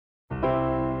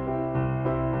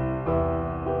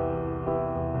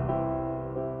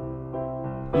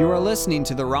You are listening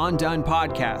to the Ron Dunn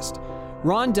Podcast.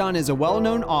 Ron Dunn is a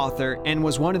well-known author and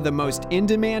was one of the most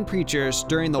in-demand preachers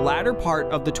during the latter part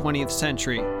of the 20th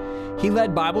century. He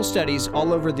led Bible studies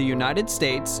all over the United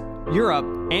States, Europe,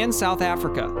 and South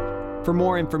Africa. For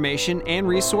more information and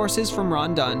resources from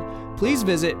Ron Dunn, please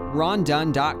visit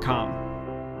rondunn.com.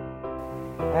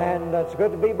 And it's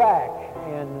good to be back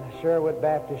in Sherwood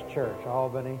Baptist Church,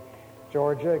 Albany,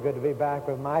 Georgia. Good to be back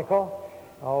with Michael.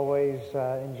 Always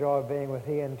enjoy being with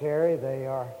he and Terry. They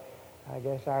are, I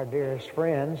guess, our dearest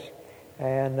friends.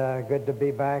 And good to be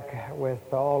back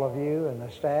with all of you and the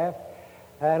staff.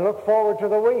 And look forward to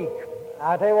the week.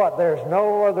 I tell you what, there's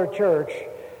no other church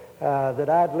that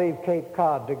I'd leave Cape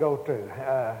Cod to go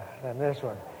to than this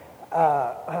one.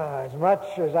 As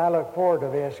much as I look forward to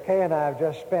this, Kay and I have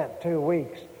just spent 2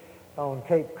 weeks on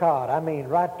Cape Cod. I mean,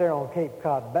 right there on Cape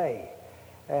Cod Bay.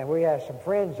 And we have some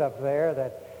friends up there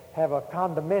that have a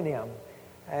condominium.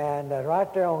 And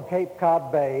right there on Cape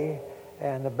Cod Bay,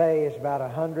 and the bay is about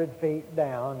 100 feet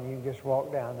down. You can just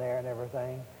walk down there and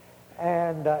everything.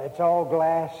 And it's all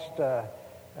glassed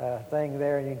thing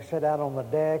there. And you can sit out on the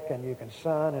deck, and you can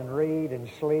sun and read and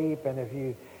sleep. And if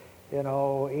you eat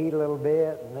a little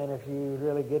bit, and then if you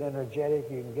really get energetic,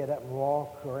 you can get up and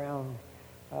walk around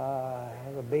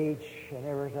the beach and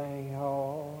everything.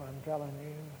 Oh, I'm telling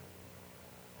you.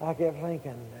 I kept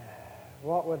thinking,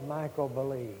 what would Michael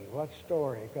believe? What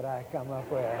story could I come up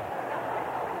with?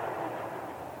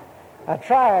 I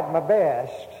tried my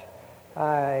best.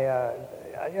 I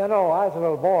was a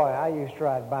little boy, I used to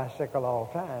ride bicycle all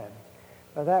the time.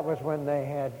 But that was when they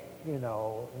had,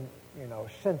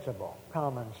 sensible,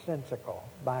 commonsensical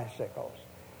bicycles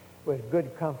with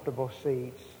good, comfortable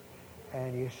seats.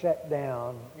 And you sat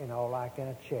down, like in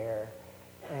a chair.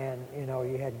 And,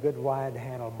 you had good wide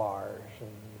handlebars and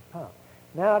pump.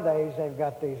 Nowadays, they've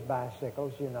got these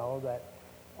bicycles, that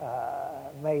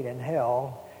made in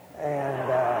hell. And,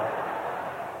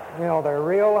 they're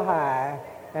real high.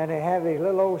 And they have these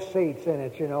little old seats in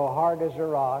it, hard as a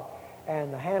rock.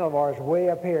 And the handlebars way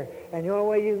up here. And the only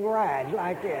way you can ride is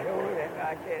like that, over there,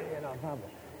 like that,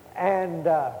 And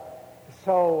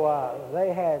so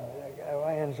they had,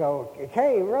 and so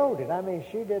Kay rode it. I mean,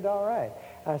 she did all right.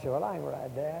 I said, well, I can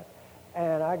ride that.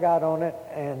 And I got on it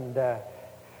and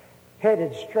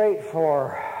headed straight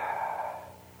for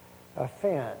a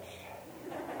fence.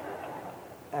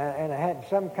 And I had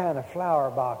some kind of flower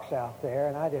box out there,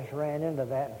 and I just ran into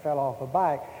that and fell off a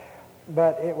bike.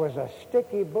 But it was a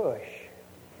sticky bush.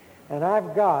 And I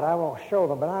won't show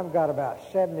them, but I've got about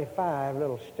 75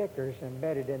 little stickers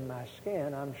embedded in my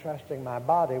skin. I'm trusting my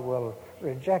body will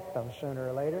reject them sooner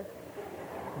or later.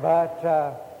 But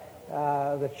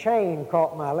the chain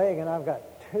caught my leg, and I've got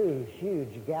 2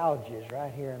 huge gouges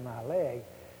right here in my leg,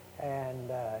 and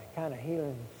kind of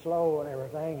healing slow and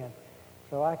everything. And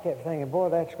so I kept thinking, boy,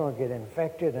 that's going to get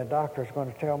infected, and the doctor's going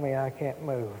to tell me I can't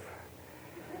move.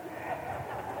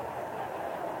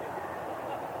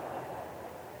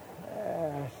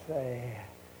 I say,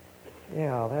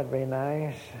 that'd be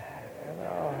nice.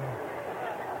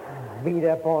 Beat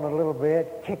up on it a little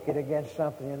bit, kick it against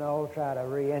something, try to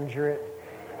re-injure it.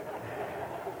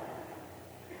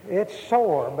 It's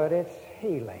sore, but it's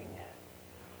healing.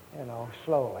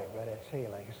 Slowly, but it's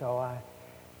healing. So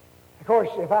of course,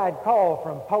 if I'd called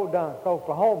from Podunk,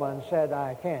 Oklahoma and said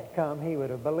I can't come, he would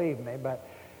have believed me. But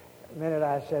the minute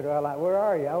I said, well, where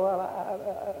are you?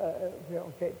 Well, you're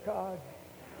on Cape Cod.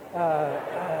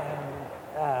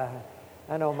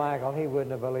 I know Michael, he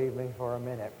wouldn't have believed me for a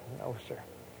minute. No, sir.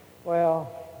 Well,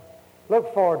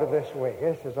 look forward to this week.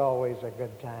 This is always a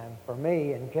good time for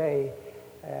me and Kay,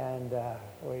 and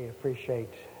we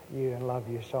appreciate you and love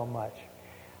you so much.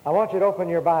 I want you to open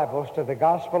your Bibles to the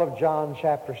Gospel of John,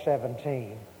 chapter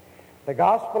 17. The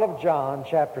Gospel of John,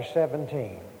 chapter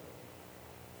 17.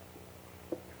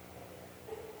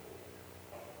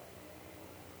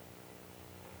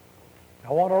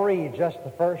 I want to read just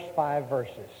the first 5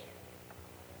 verses.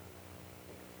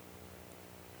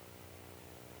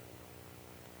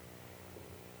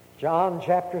 John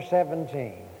chapter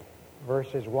 17,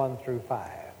 verses 1 through 5.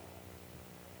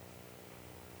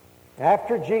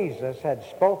 After Jesus had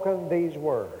spoken these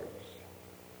words,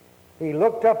 he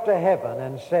looked up to heaven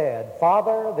and said,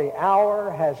 Father, the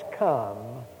hour has come.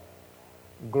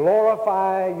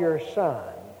 Glorify your Son,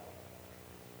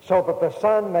 so that the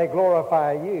Son may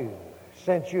glorify you,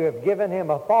 since you have given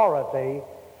him authority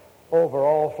over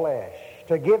all flesh,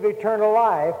 to give eternal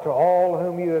life to all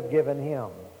whom you have given him.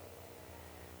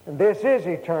 And this is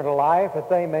eternal life, that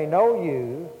they may know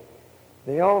you,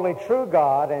 the only true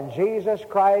God, and Jesus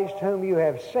Christ whom you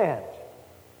have sent.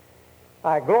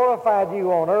 I glorified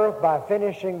you on earth by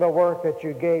finishing the work that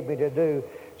you gave me to do.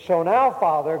 So now,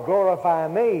 Father, glorify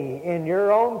me in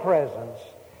your own presence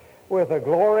with the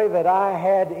glory that I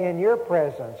had in your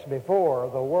presence before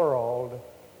the world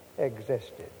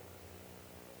existed.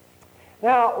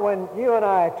 Now, when you and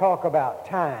I talk about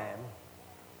time,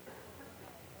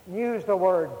 use the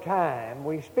word time,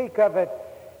 we speak of it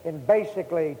in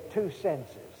basically two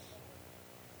senses.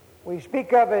 We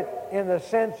speak of it in the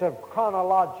sense of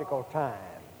chronological time,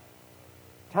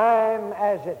 time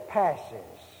as it passes,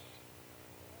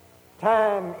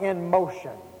 time in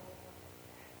motion.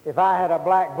 If I had a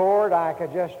blackboard, I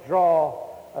could just draw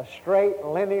a straight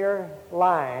linear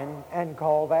line and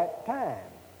call that time,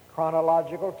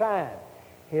 chronological time.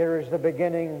 Here is the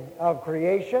beginning of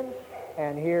creation,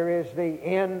 and here is the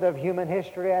end of human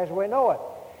history as we know it.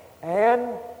 And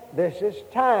this is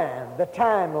time, the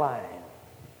timeline.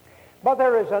 But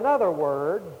there is another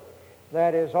word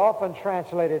that is often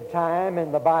translated time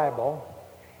in the Bible,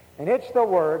 and it's the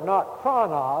word not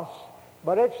chronos,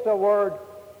 but it's the word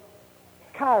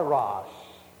kairos.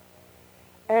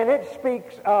 And it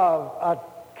speaks of a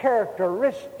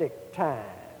characteristic time,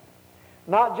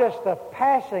 not just the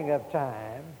passing of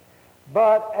time,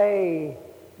 but a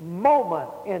moment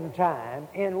in time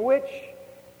in which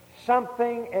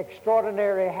something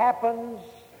extraordinary happens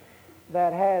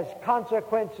that has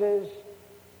consequences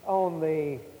on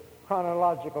the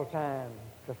chronological time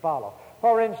to follow.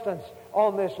 For instance,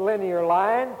 on this linear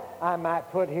line, I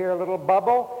might put here a little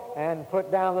bubble and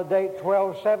put down the date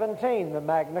 1217, the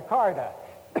Magna Carta.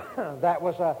 That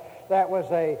was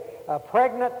a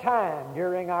pregnant time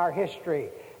during our history,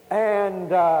 and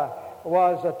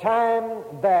was a time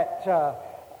that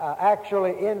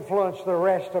actually influenced the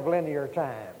rest of linear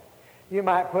time. You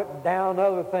might put down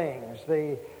other things,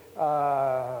 the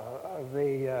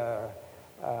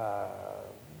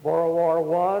World War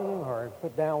I, or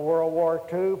put down World War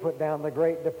II, put down the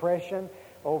Great Depression,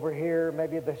 over here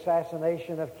maybe the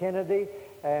assassination of Kennedy,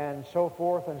 and so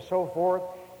forth and so forth.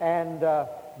 And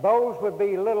those would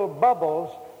be little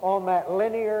bubbles on that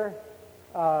linear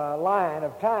line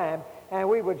of time, and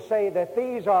we would say that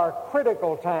these are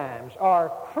critical times, are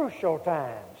crucial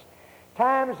times,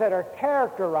 times that are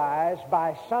characterized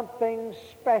by something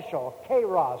special,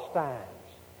 kairos times.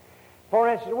 For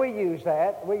instance, we use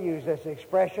this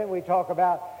expression. We talk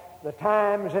about the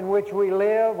times in which we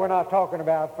live. We're not talking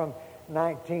about from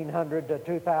 1900 to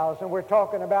 2000. We're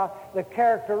talking about the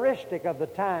characteristic of the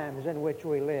times in which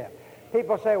we live.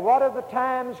 People say, what have the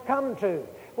times come to?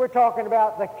 We're talking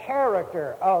about the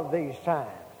character of these times.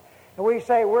 And we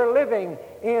say we're living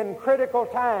in critical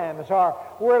times, or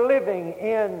we're living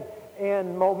in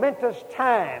momentous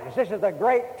times. This is a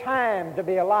great time to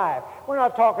be alive. We're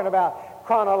not talking about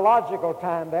chronological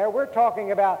time there. We're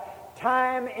talking about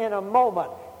time in a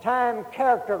moment, time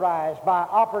characterized by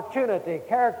opportunity,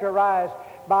 characterized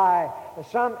by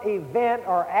some event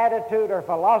or attitude or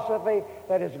philosophy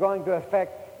that is going to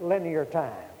affect linear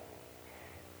time.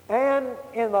 And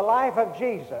in the life of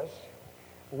Jesus,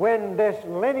 when this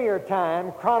linear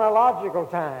time, chronological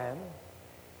time,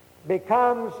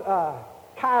 becomes a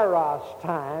kairos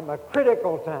time, a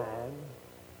critical time,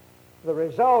 the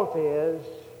result is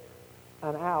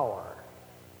an hour.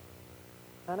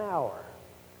 An hour.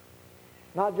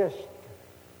 Not just,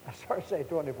 I started to say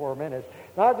 24 minutes,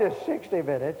 not just 60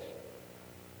 minutes,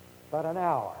 but an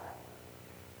hour.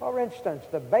 For instance,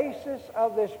 the basis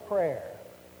of this prayer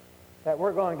that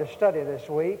we're going to study this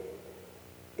week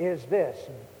is this.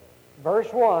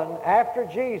 Verse 1, after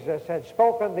Jesus had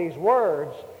spoken these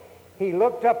words, he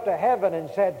looked up to heaven and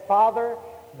said, Father,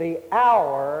 the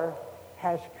hour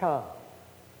has come.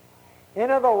 In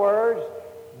other words,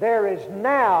 there is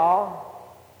now,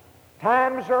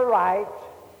 times are right.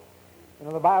 You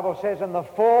know, the Bible says in the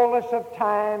fullness of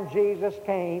time Jesus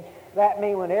came. That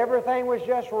means when everything was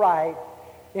just right,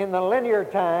 in the linear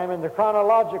time, in the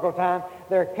chronological time,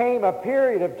 there came a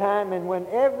period of time and when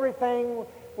everything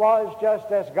was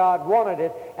just as God wanted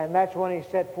it, and that's when he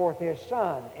set forth his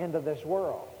Son into this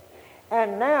world.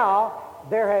 And now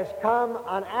there has come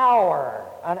an hour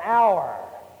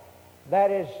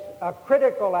that is a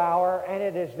critical hour, and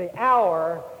it is the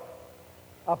hour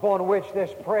upon which this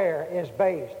prayer is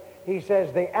based. He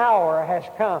says the hour has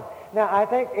come. Now, I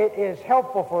think it is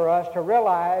helpful for us to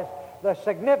realize the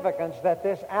significance that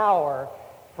this hour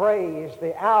phrase,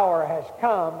 the hour has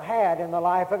come, had in the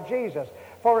life of Jesus.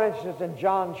 For instance, in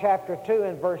John chapter 2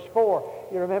 and verse 4,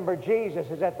 you remember Jesus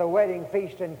is at the wedding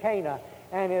feast in Cana,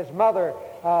 and his mother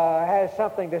has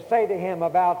something to say to him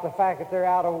about the fact that they're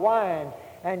out of wine.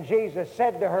 And Jesus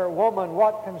said to her, Woman,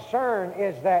 what concern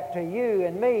is that to you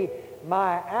and me?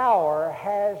 My hour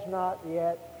has not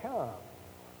yet come.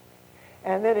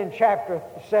 And then in chapter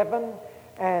 7,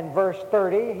 And verse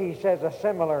 30, he says a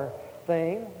similar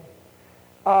thing.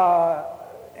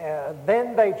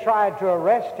 Then they tried to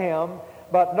arrest him,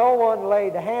 but no one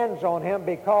laid hands on him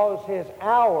because his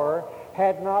hour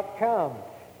had not come.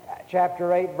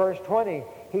 Chapter 8, verse 20,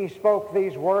 he spoke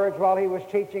these words while he was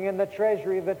teaching in the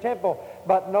treasury of the temple,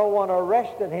 but no one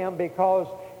arrested him because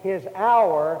his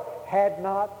hour had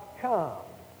not come.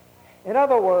 In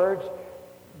other words,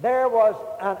 there was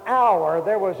an hour,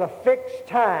 there was a fixed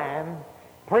time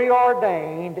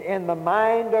preordained in the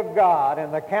mind of God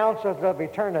and the counsels of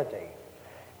eternity.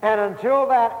 And until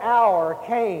that hour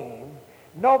came,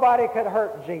 nobody could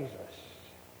hurt Jesus.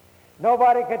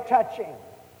 Nobody could touch him.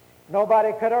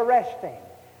 Nobody could arrest him.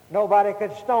 Nobody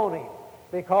could stone him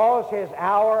because his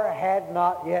hour had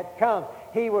not yet come.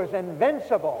 He was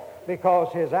invincible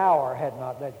because his hour had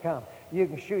not yet come. You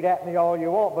can shoot at me all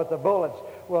you want, but the bullets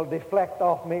will deflect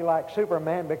off me like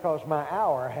Superman because my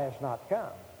hour has not come.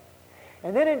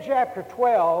 And then in chapter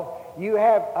 12, you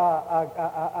have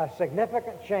a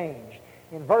significant change.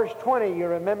 In verse 20, you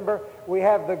remember, we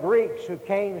have the Greeks who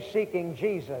came seeking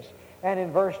Jesus. And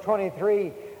in verse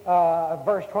 23,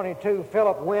 verse 22,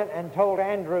 Philip went and told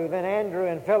Andrew. Then Andrew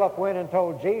and Philip went and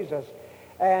told Jesus.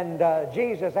 And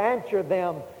Jesus answered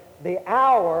them, "The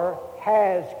hour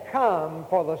has come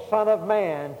for the Son of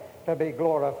Man to be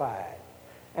glorified."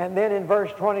 And then in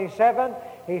verse 27,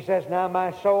 he says, "Now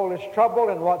my soul is troubled,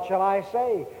 and what shall I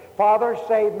say? Father,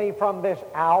 save me from this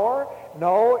hour.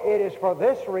 No, it is for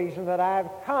this reason that I have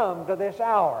come to this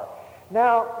hour."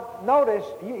 Now, notice,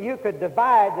 you could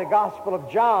divide the Gospel of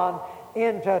John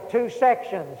into two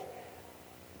sections.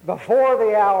 Before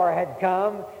the hour had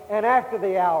come and after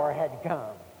the hour had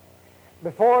come.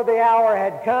 Before the hour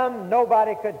had come,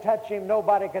 nobody could touch him,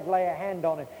 nobody could lay a hand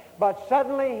on him. But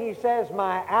suddenly he says,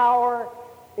 "My hour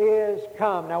is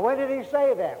come." Now, when did he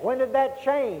say that? When did that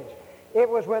change? It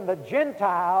was when the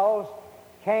Gentiles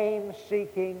came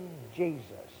seeking Jesus.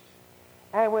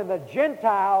 And when the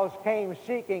Gentiles came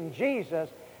seeking Jesus,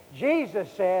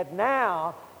 Jesus said,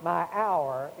 "Now my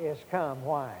hour is come."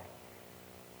 Why?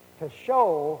 To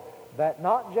show that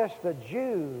not just the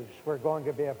Jews were going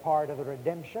to be a part of the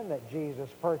redemption that Jesus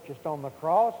purchased on the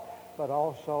cross, but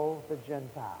also the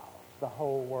Gentiles, the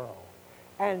whole world.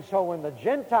 And so when the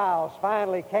Gentiles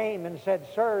finally came and said,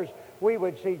 "Sirs, we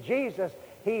would see Jesus,"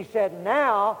 he said,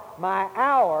 "Now my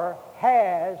hour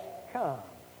has come."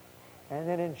 And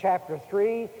then in chapter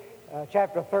 13,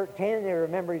 you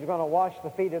remember he's going to wash the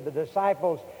feet of the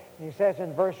disciples. And he says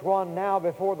in verse 1, "Now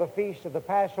before the feast of the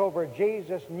Passover,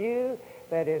 Jesus knew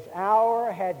that his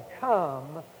hour had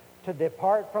come to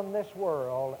depart from this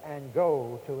world and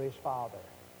go to his Father."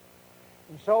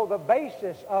 And so the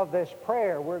basis of this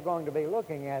prayer we're going to be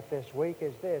looking at this week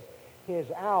is this: his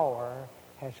hour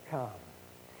has come.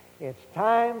 It's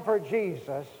time for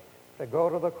Jesus to go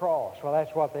to the cross. Well,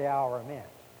 that's what the hour meant.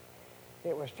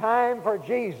 It was time for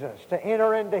Jesus to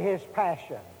enter into his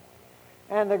passion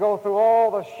and to go through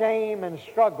all the shame and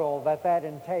struggle that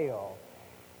entailed,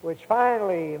 which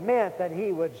finally meant that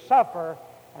he would suffer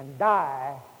and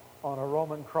die on a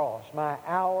Roman cross. My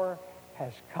hour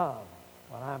has come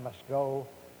when I must go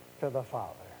to the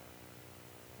Father.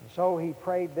 And so he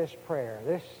prayed this prayer.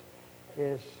 This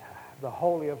is the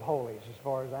Holy of Holies as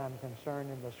far as I'm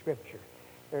concerned in the Scripture.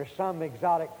 There's some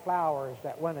exotic flowers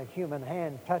that when a human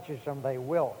hand touches them, they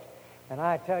wilt. And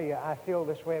I tell you, I feel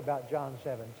this way about John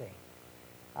 17.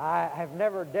 I have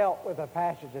never dealt with a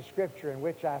passage of Scripture in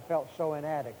which I felt so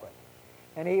inadequate.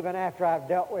 And even after I've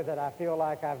dealt with it, I feel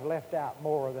like I've left out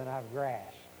more than I've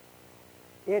grasped.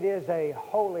 It is a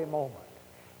holy moment.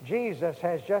 Jesus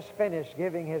has just finished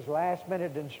giving his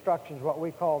last-minute instructions, what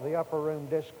we call the upper room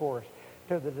discourse,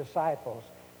 to the disciples.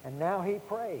 And now he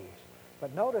prays.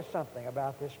 But notice something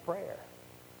about this prayer.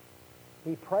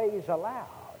 He prays aloud.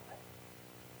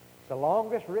 It's the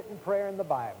longest written prayer in the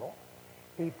Bible.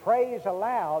 He prays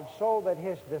aloud so that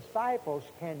his disciples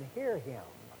can hear him.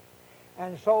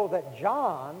 And so that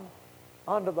John,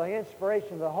 under the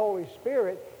inspiration of the Holy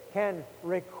Spirit, can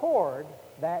record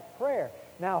that prayer.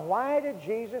 Now, why did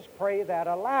Jesus pray that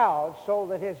aloud? So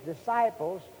that his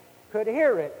disciples could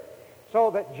hear it. So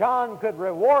that John could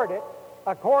record it.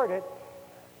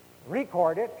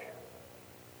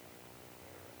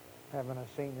 Having a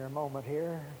senior moment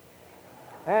here.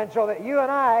 And so that you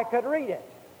and I could read it.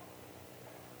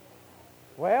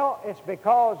 Well, it's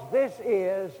because this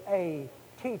is a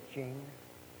teaching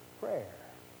prayer.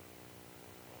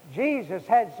 Jesus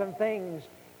had some things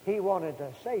he wanted to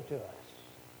say to us.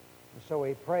 And so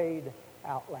he prayed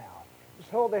out loud.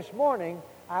 So this morning,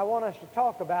 I want us to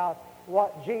talk about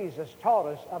what Jesus taught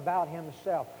us about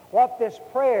himself. What this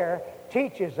prayer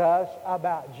teaches us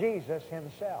about Jesus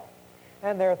himself.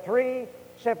 And there are three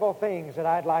simple things that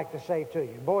I'd like to say to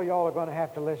you. Boy, y'all are going to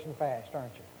have to listen fast,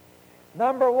 aren't you?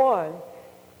 Number one,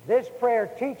 this prayer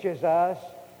teaches us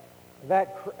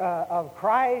that of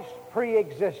Christ's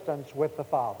pre-existence with the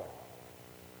Father.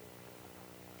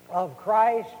 Of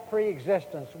Christ's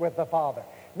pre-existence with the Father.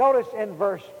 Notice in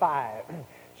verse 5.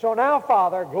 So now,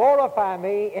 Father, glorify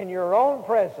me in your own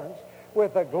presence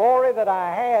with the glory that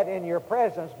I had in your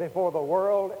presence before the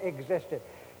world existed.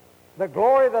 The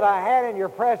glory that I had in your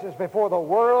presence before the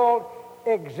world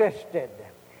existed.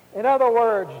 In other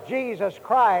words, Jesus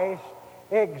Christ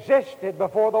existed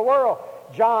before the world.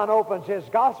 John opens his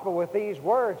gospel with these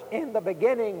words, in the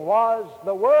beginning was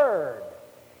the Word.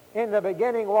 In the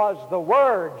beginning was the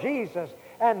Word, Jesus,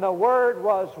 and the Word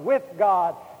was with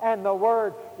God, and the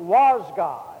Word was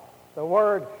God. The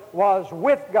Word was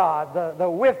with God. The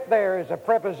with there is a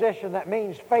preposition that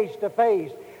means face to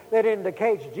face, that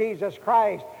indicates Jesus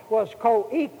Christ was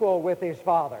co-equal with his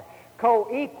Father.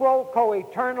 Co-equal,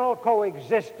 co-eternal,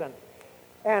 co-existent.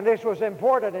 And this was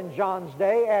important in John's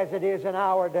day, as it is in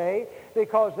our day,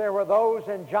 because there were those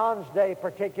in John's day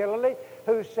particularly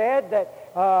who said that,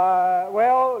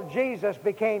 Jesus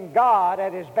became God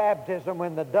at his baptism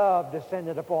when the dove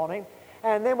descended upon him.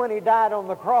 And then when he died on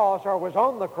the cross, or was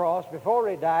on the cross before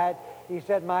he died, he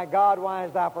said, my God, why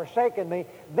hast thou forsaken me?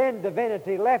 Then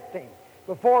divinity left him.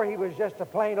 Before he was just a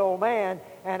plain old man,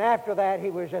 and after that he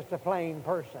was just a plain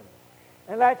person.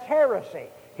 And that's heresy.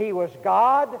 He was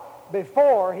God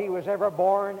before he was ever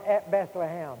born at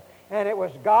Bethlehem. And it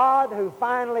was God who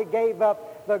finally gave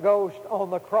up the ghost on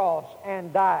the cross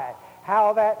and died.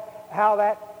 How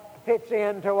that fits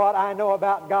into what I know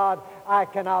about God, I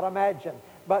cannot imagine.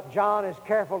 But John is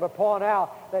careful to point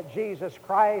out that Jesus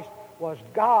Christ was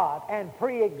God and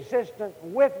pre-existent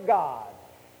with God,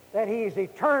 that he's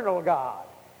eternal God.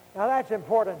 Now that's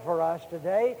important for us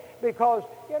today because,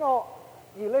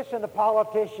 you listen to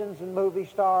politicians and movie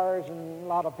stars and a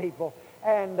lot of people,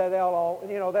 and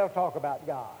they'll talk about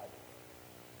God.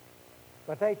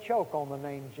 But they choke on the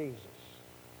name Jesus.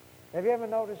 Have you ever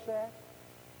noticed that?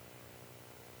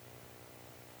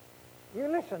 You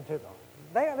listen to them.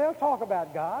 They'll talk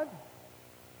about God.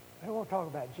 They won't talk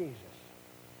about Jesus.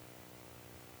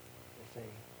 You see,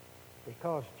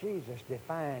 because Jesus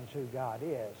defines who God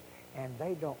is, and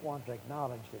they don't want to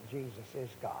acknowledge that Jesus is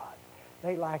God.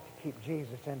 They like to keep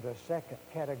Jesus into a second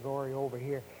category over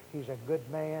here. He's a good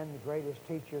man, the greatest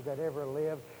teacher that ever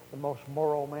lived, the most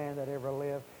moral man that ever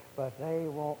lived, but they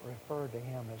won't refer to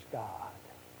him as God.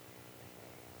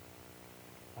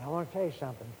 I want to tell you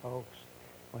something, folks.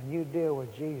 When you deal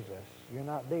with Jesus, you're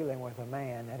not dealing with a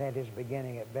man that had his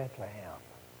beginning at Bethlehem.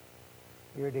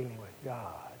 You're dealing with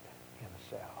God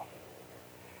himself.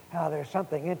 Now, there's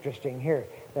something interesting here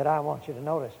that I want you to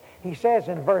notice. He says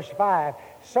in verse 5,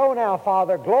 so now,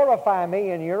 Father, glorify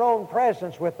me in your own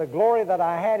presence with the glory that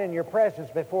I had in your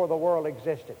presence before the world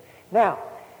existed. Now,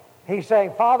 he's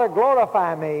saying, Father,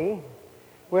 glorify me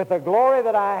with the glory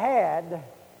that I had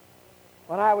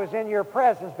when I was in your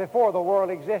presence before the world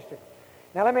existed.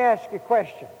 Now, let me ask you a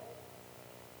question.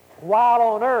 While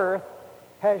on earth,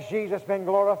 has Jesus been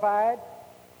glorified?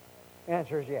 The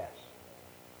answer is yes.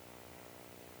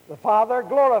 The Father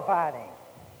glorified him.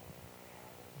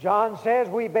 John says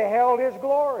we beheld his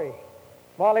glory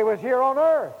while he was here on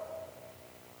earth.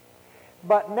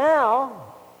 But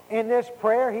now, in this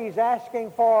prayer, he's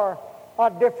asking for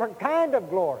a different kind of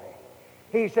glory.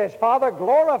 He says, Father,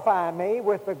 glorify me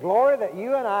with the glory that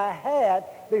you and I had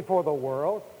before the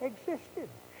world existed.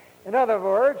 In other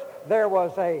words, there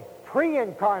was a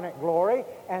pre-incarnate glory,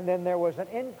 and then there was an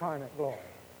incarnate glory.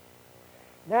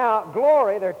 Now,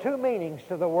 glory, there are two meanings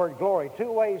to the word glory,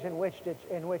 two ways in which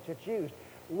it's used.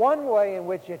 One way in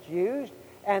which it's used,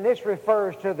 and this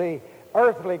refers to the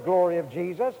earthly glory of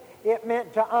Jesus, it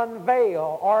meant to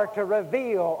unveil or to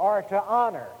reveal or to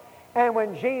honor. And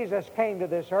when Jesus came to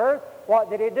this earth, what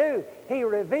did he do? He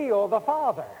revealed the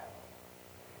Father.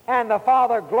 And the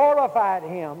Father glorified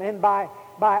him, and by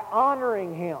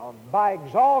honoring him, by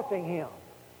exalting him.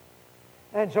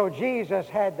 And so Jesus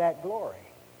had that glory.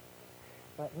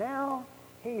 But now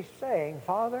he's saying,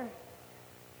 Father,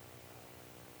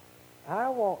 I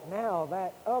want now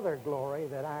that other glory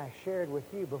that I shared with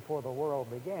you before the world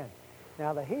began.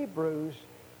 Now the Hebrews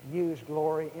used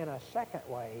glory in a second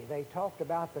way. They talked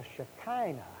about the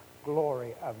Shekinah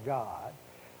glory of God,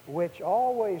 which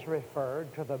always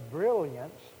referred to the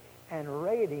brilliance and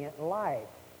radiant light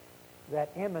that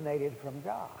emanated from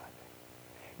God.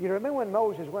 You remember when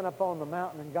Moses went up on the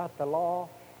mountain and got the law,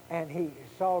 and he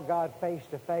saw God face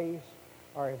to face,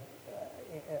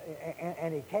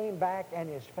 and he came back and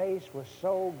his face was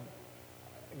so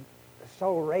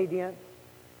radiant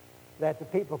that the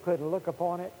people couldn't look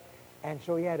upon it, and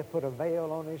so he had to put a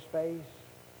veil on his face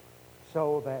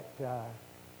so that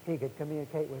he could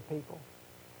communicate with people.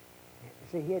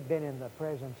 See, he had been in the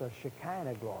presence of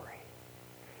Shekinah glory,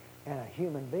 and a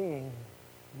human being,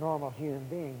 normal human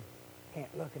being,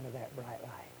 can't look into that bright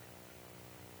light.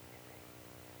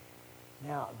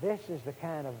 Now, this is the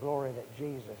kind of glory that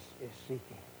Jesus is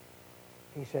seeking.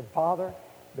 He said, Father,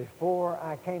 before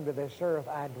I came to this earth,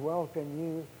 I dwelt in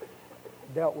you,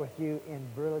 dealt with you in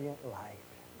brilliant light,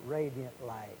 radiant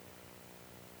light.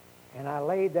 And I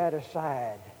laid that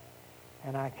aside,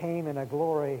 and I came in a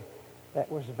glory that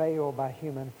was veiled by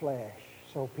human flesh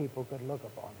so people could look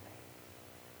upon me.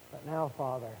 But now,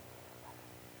 Father,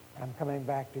 I'm coming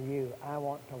back to you. I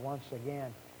want to once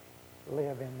again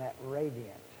live in that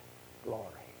radiant glory,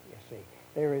 you see.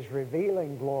 There is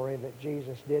revealing glory that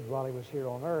Jesus did while he was here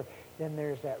on earth. Then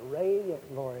there's that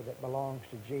radiant glory that belongs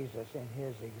to Jesus in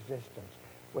his existence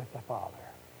with the Father.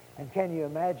 And can you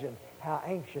imagine how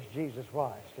anxious Jesus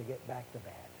was to get back to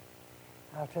that?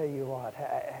 I'll tell you what,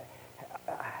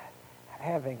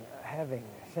 having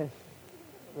since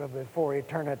before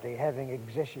eternity, having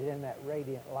existed in that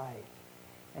radiant light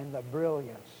and the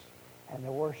brilliance and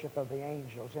the worship of the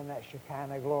angels in that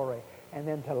Shekinah glory, and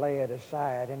then to lay it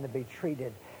aside and to be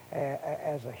treated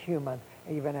as a human,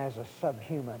 even as a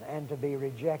subhuman, and to be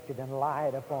rejected and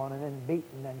lied upon and then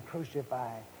beaten and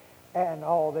crucified. And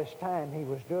all this time he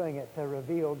was doing it to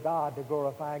reveal God, to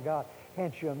glorify God.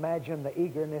 Can't you imagine the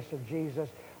eagerness of Jesus?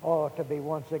 Oh, to be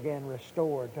once again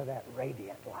restored to that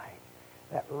radiant light,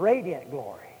 that radiant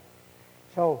glory.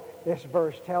 So this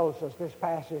verse tells us, this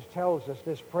passage tells us,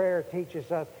 this prayer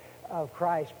teaches us of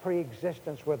Christ's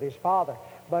pre-existence with his Father.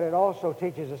 But it also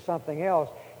teaches us something else.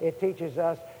 It teaches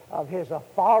us of his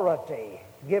authority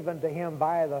given to him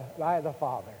by the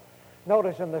Father.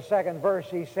 Notice in the second verse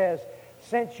he says,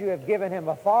 since you have given him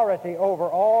authority over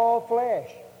all flesh.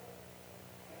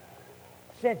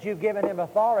 Since you've given him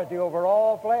authority over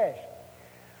all flesh.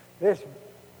 This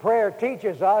prayer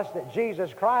teaches us that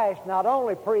Jesus Christ not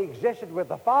only pre-existed with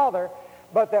the Father,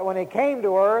 but that when he came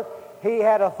to earth, he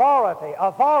had authority,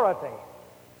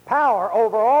 power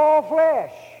over all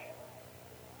flesh.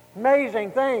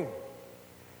 Amazing thing.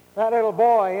 That little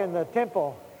boy in the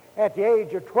temple at the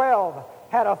age of 12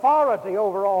 had authority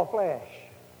over all flesh.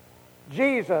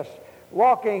 Jesus,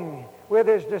 walking with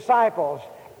his disciples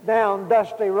down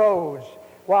dusty roads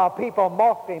while people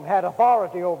mocked him, had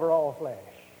authority over all flesh.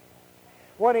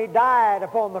 When he died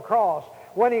upon the cross,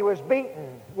 when he was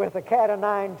beaten with the cat o'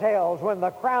 nine tails, when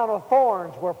the crown of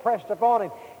thorns were pressed upon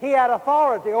him, he had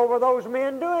authority over those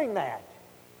men doing that.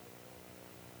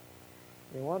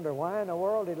 You wonder why in the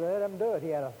world he let them do it. He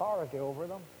had authority over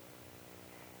them.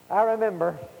 I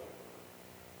remember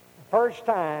the first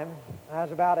time, I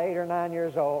was about 8 or 9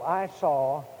 years old, I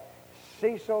saw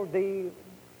Cecil B.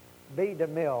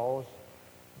 DeMille's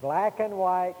black and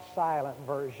white silent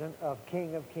version of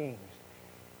King of Kings.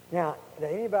 Now,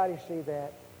 did anybody see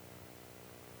that?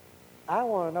 I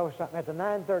want to know something. At the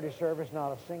 9:30 service,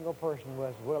 not a single person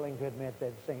was willing to admit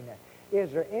they'd seen that.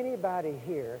 Is there anybody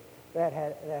here that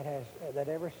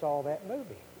ever saw that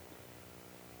movie?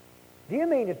 Do you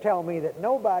mean to tell me that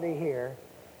nobody here?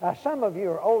 Some of you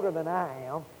are older than I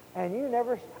am, and you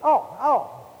never.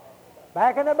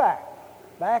 Back in the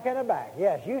back.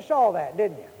 Yes, you saw that,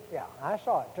 didn't you? Yeah, I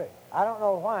saw it too. I don't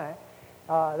know why.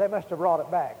 They must have brought it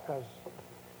back because.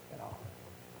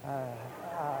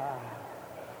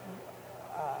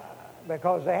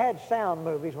 Because they had sound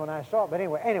movies when I saw it. But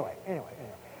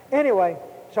anyway,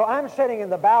 so I'm sitting in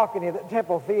the balcony of the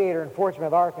Temple Theater in Fort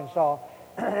Smith, Arkansas,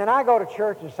 and I go to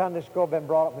church and Sunday school, been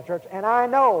brought up in the church, and I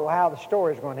know how the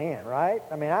story's going to end, right?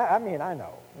 I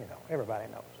know, everybody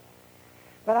knows.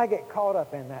 But I get caught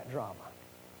up in that drama.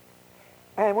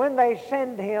 And when they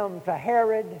send him to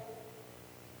Herod,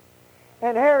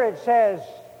 and Herod says,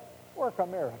 work a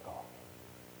miracle.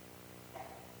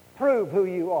 Prove who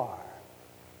you are.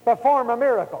 Perform a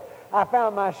miracle. I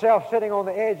found myself sitting on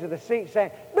the edge of the seat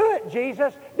saying, do it,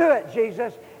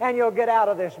 Jesus, and you'll get out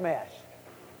of this mess.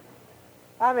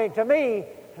 I mean, to me,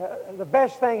 the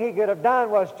best thing he could have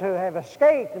done was to have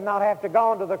escaped and not have to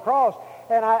go to the cross.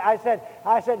 And I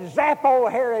said, zap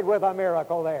old Herod with a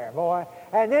miracle there, boy,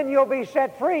 and then you'll be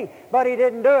set free. But he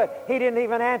didn't do it. He didn't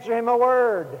even answer him a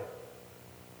word.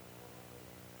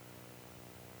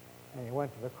 And he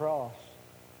went to the cross.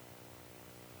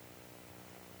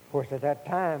 Of course, at that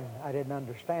time, I didn't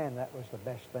understand that was the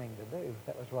best thing to do.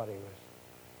 That was what he was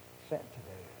sent to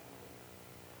do.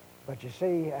 But you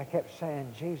see, I kept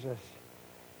saying, Jesus,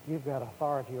 you've got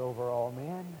authority over all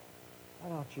men.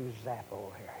 Why don't you zap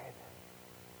old Herod?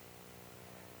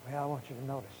 Well, I want you to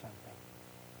notice something.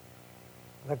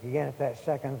 Look again at that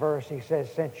second verse. He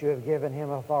says, since you have given him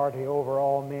authority over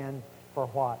all men, for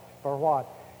what? For what?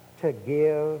 To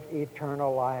give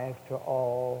eternal life to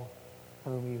all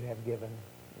whom you have given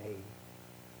me.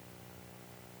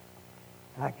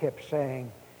 I kept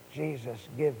saying, Jesus,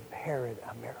 give Herod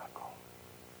a miracle.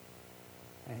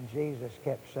 And Jesus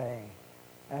kept saying,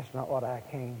 that's not what I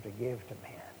came to give to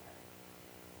men.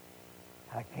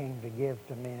 I came to give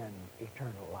to men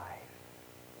eternal life.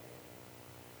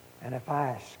 And if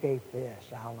I escape this,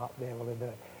 I'll not be able to do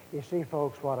it. You see,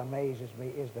 folks, what amazes me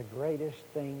is the greatest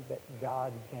thing that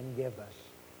God can give us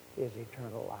is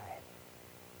eternal life.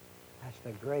 That's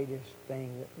the greatest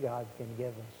thing that God can give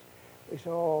us. We say,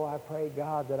 oh, I pray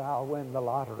God that I'll win the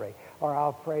lottery. Or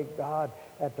I'll pray God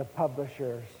that the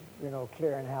publishers,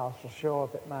 clearinghouse will show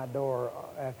up at my door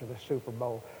after the Super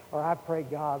Bowl. Or I pray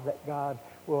God that God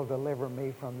will deliver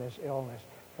me from this illness.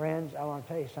 Friends, I want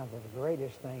to tell you something. The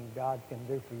greatest thing God can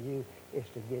do for you is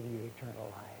to give you eternal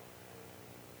life.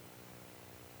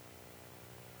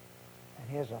 And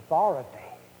his authority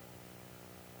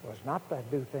was not to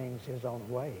do things his own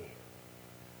way.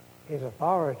 His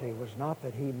authority was not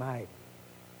that he might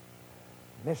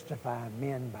mystify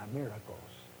men by miracles.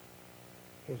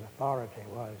 His authority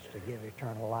was to give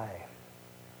eternal life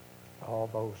to all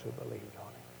those who believed on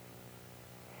him.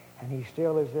 And he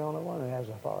still is the only one who has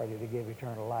authority to give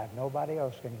eternal life. Nobody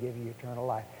else can give you eternal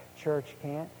life. Church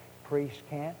can't. Priest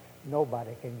can't.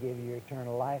 Nobody can give you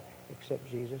eternal life except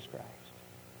Jesus Christ.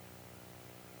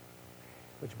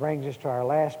 Which brings us to our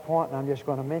last point, and I'm just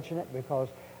going to mention it because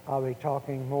I'll be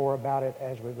talking more about it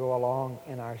as we go along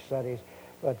in our studies.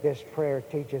 But this prayer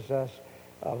teaches us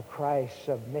of Christ's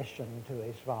submission to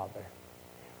his Father.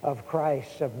 Of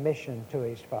Christ's submission to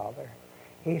his Father.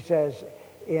 He says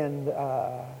in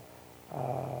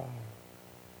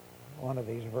one of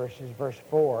these verses, verse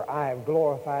 4, I have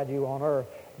glorified you on earth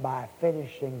by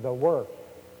finishing the work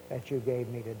that you gave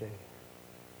me to do.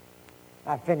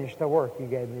 I finished the work you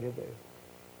gave me to do.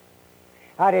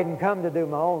 I didn't come to do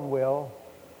my own will.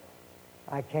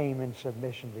 I came in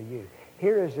submission to you.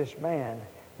 Here is this man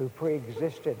who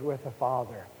pre-existed with the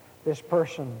Father, this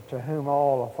person to whom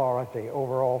all authority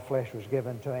over all flesh was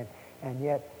given to him, and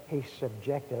yet he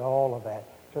subjected all of that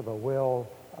to the will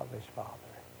of his Father.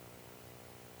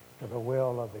 To the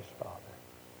will of his Father.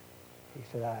 He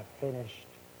said, I have finished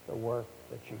the work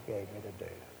that you gave me to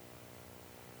do.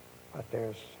 But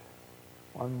there's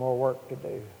one more work to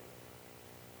do,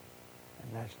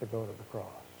 and that's to go to the cross.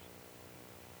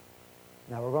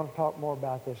 Now, we're going to talk more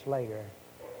about this later,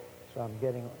 so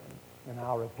and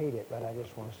I'll repeat it, but I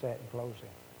just want to say it in closing.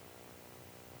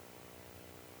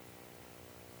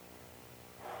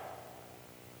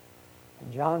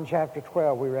 In John chapter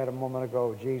 12, we read a moment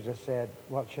ago, Jesus said,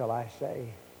 what shall I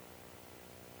say?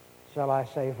 Shall I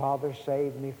say, Father,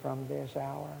 save me from this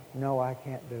hour? No, I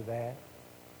can't do that.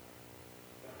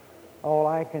 All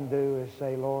I can do is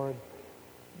say, Lord,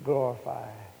 glorify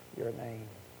your name.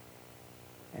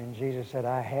 And Jesus said,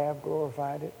 I have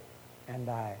glorified it, and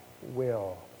I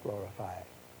will glorify it.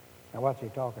 Now, what's he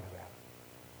talking about?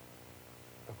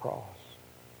 The cross.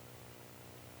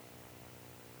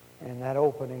 In that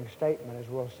opening statement, as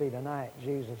we'll see tonight,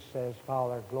 Jesus says,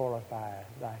 Father, glorify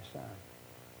thy Son.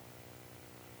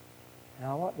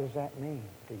 Now, what does that mean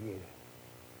to you?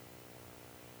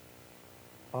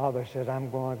 Father says, I'm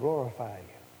going to glorify you.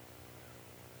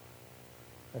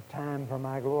 The time for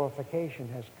my glorification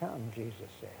has come, Jesus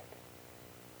said.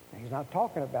 And he's not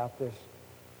talking about this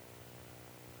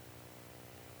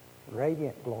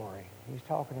radiant glory. He's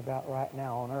talking about right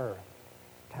now on earth.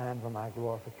 Time for my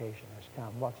glorification has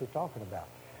come. What's he talking about?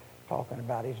 Talking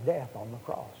about his death on the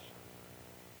cross.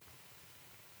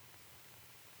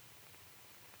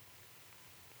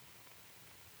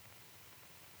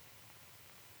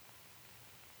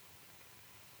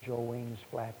 Your wings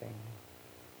flapping,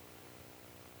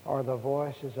 or the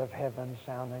voices of heaven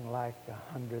sounding like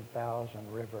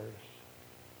 100,000 rivers.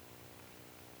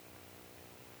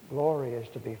 Glory is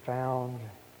to be found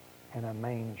in a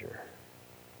manger.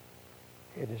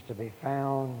 It is to be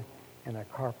found in a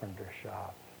carpenter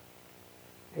shop.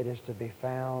 It is to be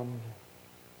found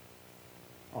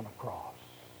on a cross.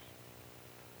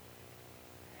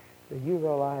 Do you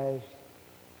realize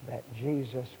that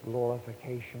Jesus'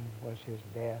 glorification was his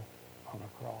death on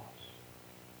a cross?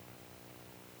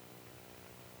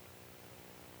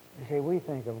 You see, we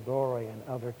think of glory in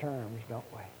other terms, don't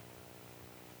we?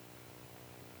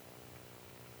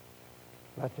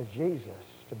 But to Jesus,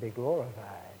 to be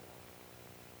glorified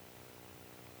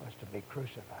was to be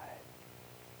crucified.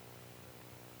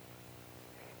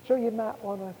 So you might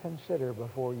want to consider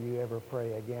before you ever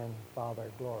pray again,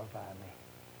 Father, glorify me.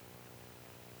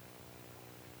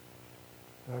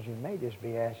 Because you may just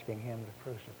be asking Him to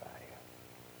crucify you.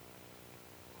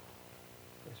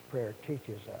 This prayer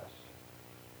teaches us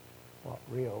what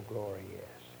real glory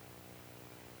is.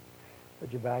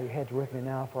 Would you bow your heads with me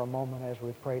now for a moment as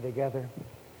we pray together?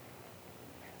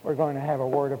 We're going to have a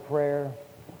word of prayer.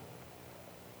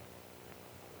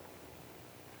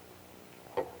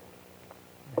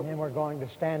 And then we're going to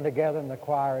stand together, and the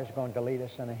choir is going to lead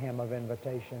us in a hymn of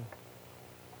invitation.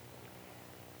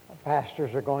 The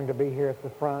pastors are going to be here at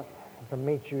the front to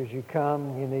meet you as you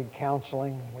come. You need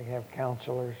counseling. We have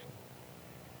counselors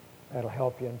that'll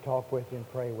help you and talk with you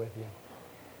and pray with you.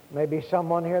 Maybe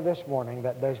someone here this morning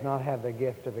that does not have the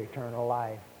gift of eternal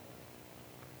life.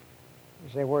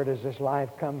 You say, where does this life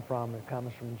come from? It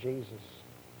comes from Jesus.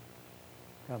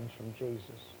 It comes from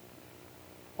Jesus.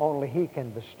 Only He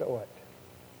can bestow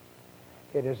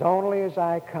it. It is only as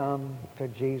I come to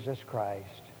Jesus Christ,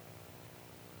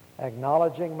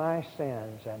 acknowledging my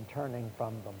sins and turning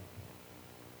from them,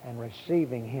 and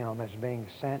receiving Him as being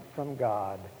sent from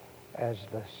God as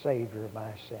the Savior of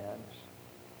my sins.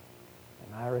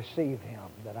 And I receive Him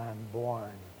that I'm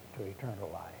born to eternal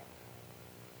life.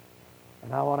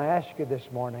 And I want to ask you this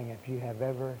morning if you have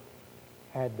ever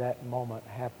had that moment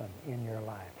happen in your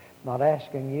life. I'm not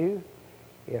asking you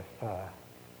if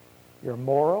you're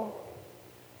moral.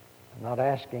 I'm not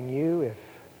asking you if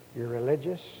you're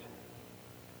religious.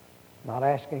 I'm not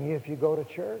asking you if you go to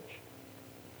church.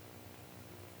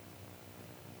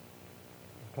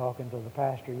 I was talking to the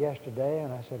pastor yesterday,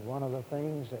 and I said one of the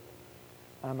things that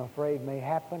I'm afraid may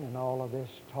happen in all of this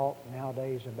talk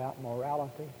nowadays about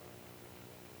morality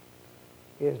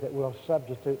is that we'll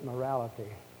substitute morality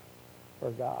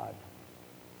for God.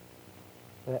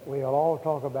 That we'll all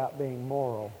talk about being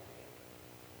moral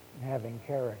and having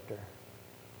character.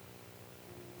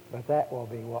 But that will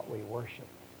be what we worship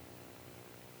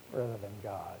rather than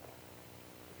God.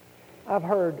 I've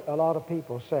heard a lot of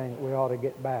people saying we ought to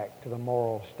get back to the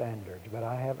moral standards, but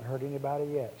I haven't heard anybody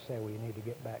yet say we need to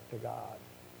get back to God.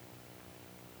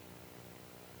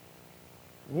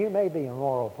 You may be a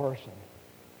moral person.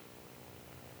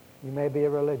 You may be a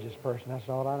religious person. That's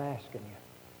all I'm asking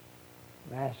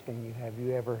you. I'm asking you, have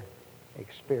you ever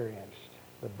experienced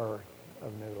the birth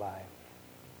of new life?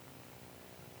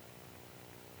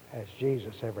 Has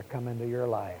Jesus ever come into your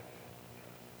life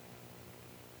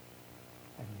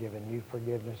and given you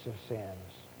forgiveness of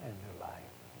sins and new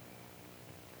life?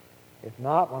 If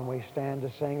not, when we stand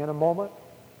to sing in a moment,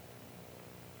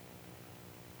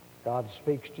 God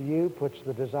speaks to you, puts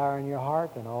the desire in your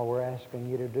heart, and all we're asking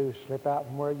you to do is slip out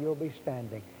from where you'll be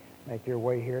standing. Make your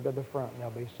way here to the front, and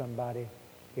there'll be somebody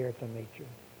here to meet you.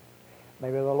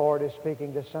 Maybe the Lord is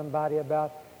speaking to somebody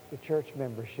about the church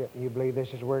membership. You believe this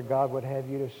is where God would have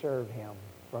you to serve Him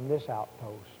from this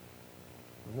outpost,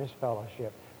 from this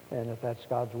fellowship. And if that's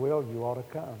God's will, you ought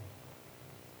to come.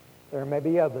 There may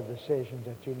be other decisions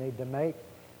that you need to make,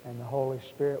 and the Holy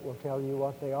Spirit will tell you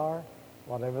what they are.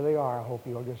 Whatever they are, I hope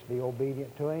you'll just be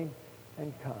obedient to Him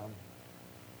and come.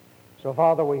 So,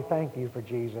 Father, we thank you for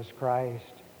Jesus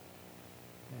Christ.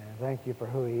 And thank you for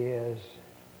who He is.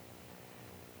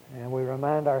 And we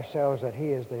remind ourselves that He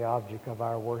is the object of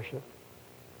our worship.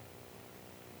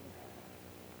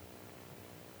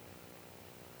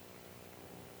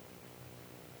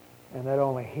 And that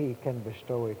only He can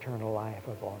bestow eternal life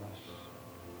upon us.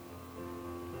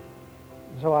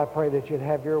 So I pray that you'd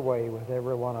have your way with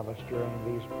every one of us during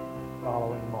these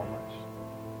following moments.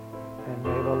 And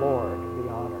may the Lord be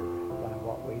honored by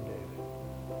what we do.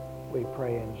 We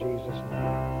pray in Jesus'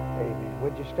 name. Amen.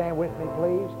 Would you stand with me,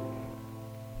 please?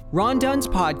 Ron Dunn's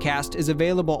podcast is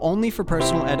available only for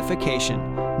personal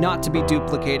edification, not to be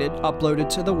duplicated, uploaded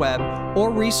to the web, or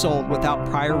resold without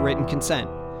prior written consent.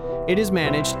 It is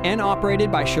managed and operated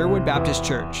by Sherwood Baptist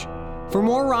Church. For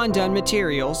more Ron Dunn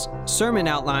materials, sermon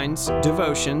outlines,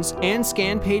 devotions, and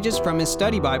scanned pages from his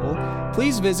study Bible,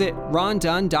 please visit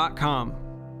rondunn.com.